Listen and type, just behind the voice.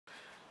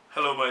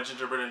Hello my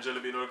gingerbread and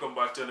jelly bean, welcome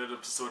back to another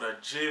episode of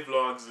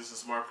JVLOGS. This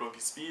is Mark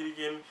Plunkett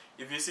speaking.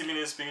 If you see me in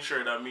this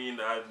picture, that means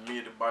I've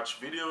made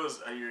batch videos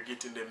and you're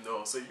getting them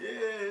now. So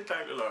yeah,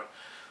 thank the Lord.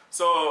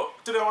 So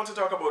today I want to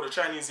talk about the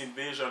Chinese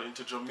invasion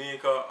into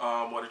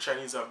Jamaica, what the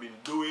Chinese have been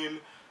doing,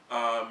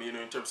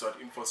 in terms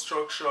of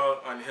infrastructure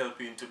and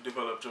helping to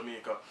develop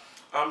Jamaica.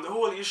 The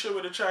whole issue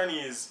with the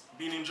Chinese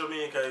being in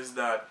Jamaica is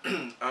that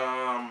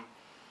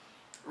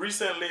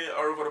recently,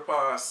 or over the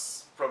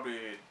past probably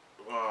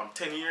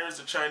 10 years,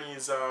 the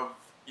Chinese have,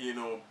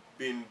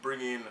 been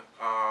bringing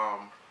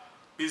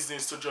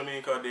business to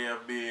Jamaica. They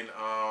have been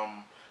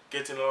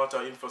getting a lot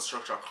of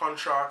infrastructure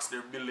contracts. They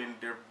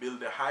build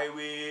the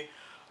highway.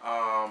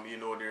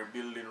 They're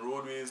building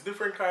roadways,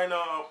 different kind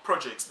of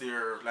projects.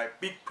 They're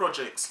like big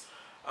projects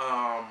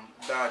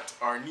that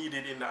are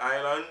needed in the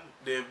island.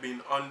 They've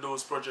been on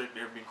those projects.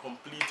 They've been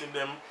completing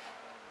them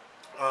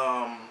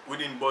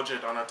within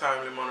budget on a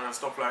timely manner and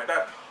stuff like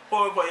that.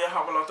 However, you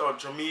have a lot of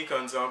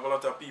Jamaicans, you have a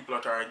lot of people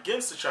that are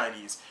against the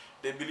Chinese.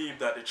 They believe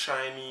that the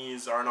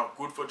Chinese are not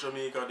good for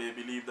Jamaica. They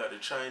believe that the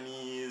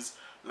Chinese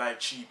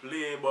like cheap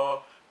labor.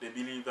 They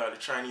believe that the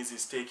Chinese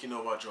is taking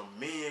over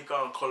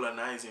Jamaica and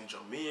colonizing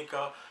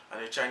Jamaica,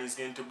 and the Chinese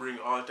going to bring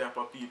all type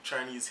of people,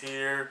 Chinese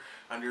here,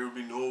 and there will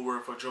be no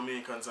work for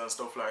Jamaicans and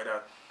stuff like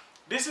that.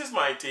 This is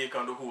my take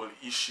on the whole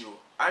issue.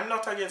 I'm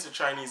not against the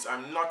Chinese.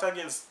 I'm not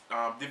against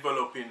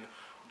developing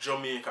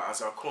Jamaica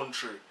as a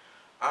country.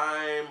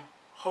 I'm,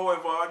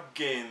 however,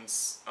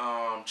 against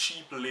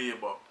cheap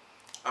labor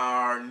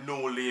or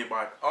no labor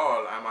at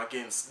all. I'm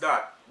against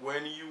that.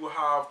 When you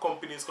have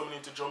companies coming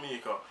into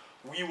Jamaica,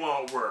 we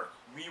want work,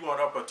 we want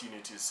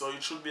opportunities. So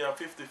it should be a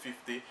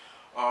 50-50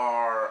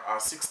 or a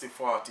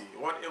 60-40,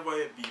 whatever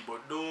it be.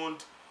 But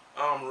don't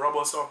rob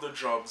us of the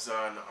jobs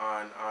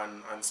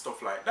and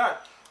stuff like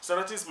that. So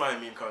that is my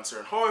main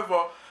concern.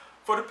 However,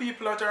 for the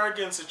people that are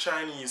against the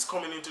Chinese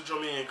coming into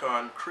Jamaica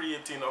and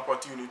creating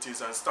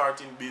opportunities and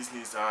starting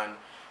business and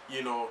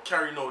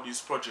carrying out these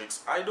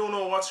projects, I don't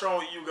know what's wrong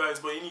with you guys,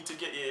 but you need to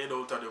get your head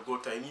out of the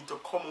gutter. You need to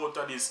come out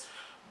of this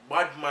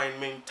bad mind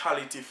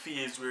mentality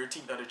phase where you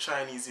think that the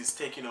Chinese is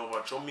taking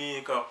over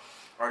Jamaica,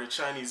 or the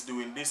Chinese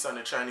doing this and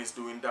the Chinese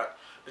doing that.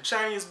 The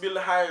Chinese built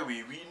a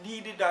highway. We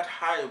needed that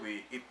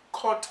highway. It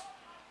cut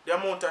the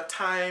amount of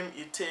time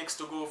it takes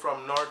to go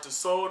from north to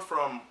south,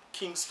 from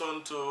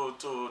Kingston to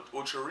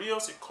Ocho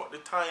Rios. It cut the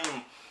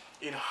time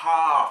in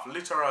half,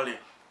 literally.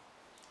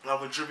 I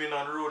haven't driven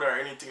on the road or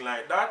anything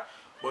like that,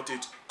 but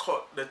it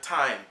cut the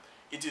time.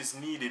 It is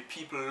needed.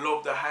 People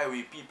love the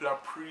highway. People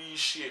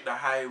appreciate the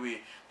highway.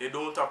 They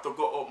don't have to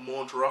go up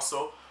Mount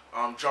Russell,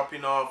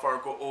 dropping off, or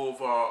go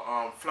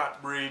over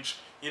Flat Bridge.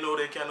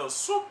 They can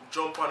just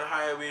jump on the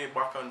highway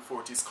back and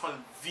forth. It's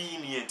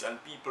convenient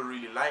and people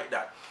really like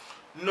that.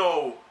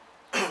 No,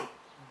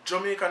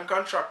 Jamaican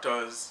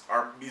contractors,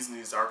 our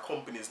business, our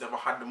companies never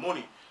had the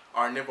money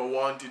or never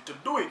wanted to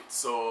do it.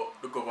 So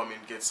the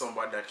government gets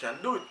somebody that can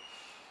do it.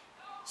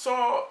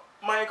 So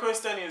my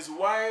question is,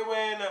 why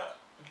when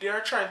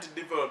they're trying to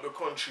develop the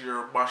country,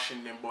 you're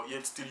bashing them, but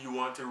yet still you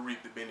want to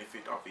reap the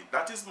benefit of it?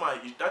 That is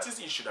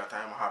the issue that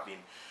I'm having.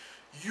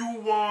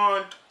 You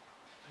want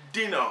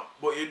dinner,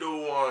 but you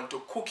don't want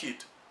to cook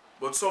it,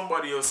 but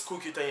somebody else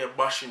cook it and you're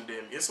bashing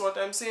them. You see what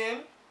I'm saying?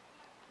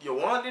 You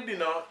want the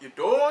dinner, you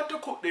don't want to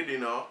cook the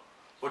dinner,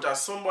 but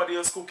as somebody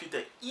else cook it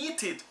and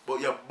eat it,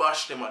 but you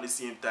bash them at the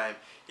same time.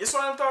 You see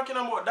what I'm talking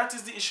about? That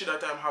is the issue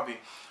that I'm having.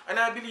 And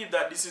I believe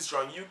that this is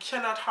wrong. You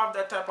cannot have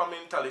that type of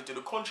mentality.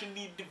 The country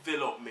needs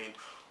development.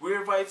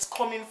 Wherever it's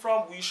coming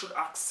from, we should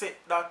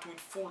accept that with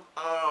full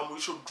arm. We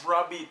should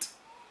grab it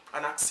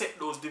and accept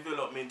those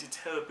development. It's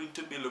helping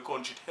to build the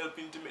country. It's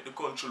helping to make the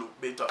country look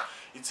better.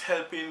 It's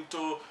helping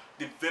to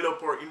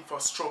develop our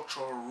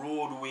infrastructure,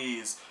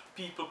 roadways.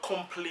 People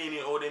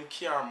complaining, oh, them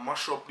can't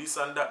mash up this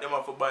and that, them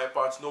have to buy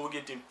parts. Now we're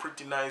getting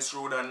pretty nice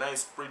road and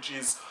nice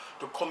bridges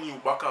to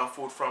commute back and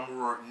forth from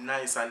work,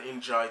 nice and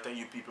enjoy it, and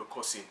you people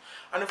cussing.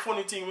 And the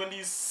funny thing, when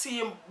these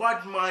same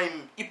bad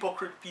mind,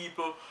 hypocrite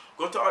people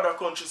go to other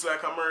countries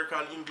like America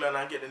and England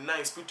and get a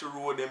nice pretty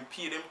road, them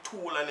pay them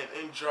tool and them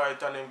enjoy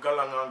it and them go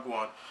along and go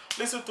on.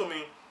 Listen to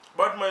me,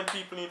 bad mind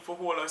people need for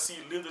hold and see,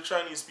 leave the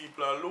Chinese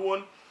people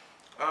alone.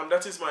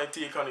 That is my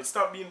take on it.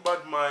 Stop being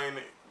bad mind.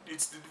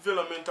 It's the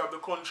development of the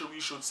country. We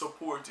should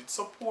support it.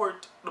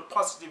 Support the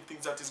positive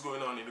things that is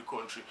going on in the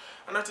country.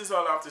 And that is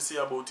all I have to say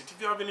about it.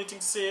 If you have anything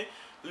to say,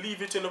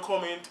 leave it in the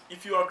comment.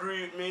 If you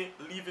agree with me,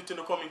 leave it in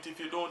the comment. If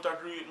you don't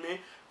agree with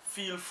me,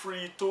 feel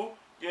free to,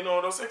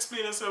 just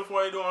explain yourself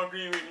why you don't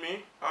agree with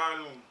me.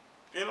 And,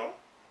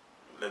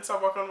 let's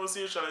have a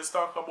conversation. Let's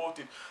talk about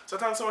it. So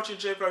thanks for watching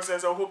JVLOGS,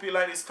 guys. I hope you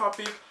like this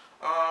topic.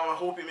 I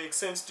hope it makes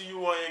sense to you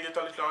and you get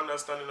a little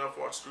understanding of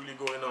what's really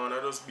going on. I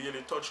just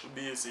barely touch the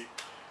basic,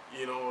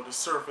 the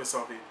surface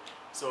of it.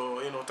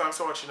 So, thanks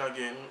for watching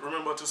again.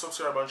 Remember to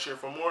subscribe and share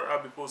for more.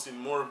 I'll be posting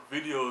more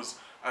videos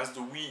as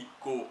the week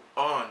go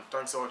on.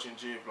 Thanks for watching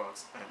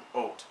JVLOGS.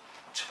 I'm out.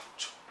 Ciao,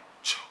 ciao,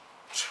 ciao,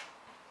 ciao.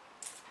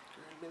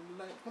 Girl, them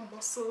like my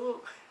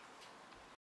muscle.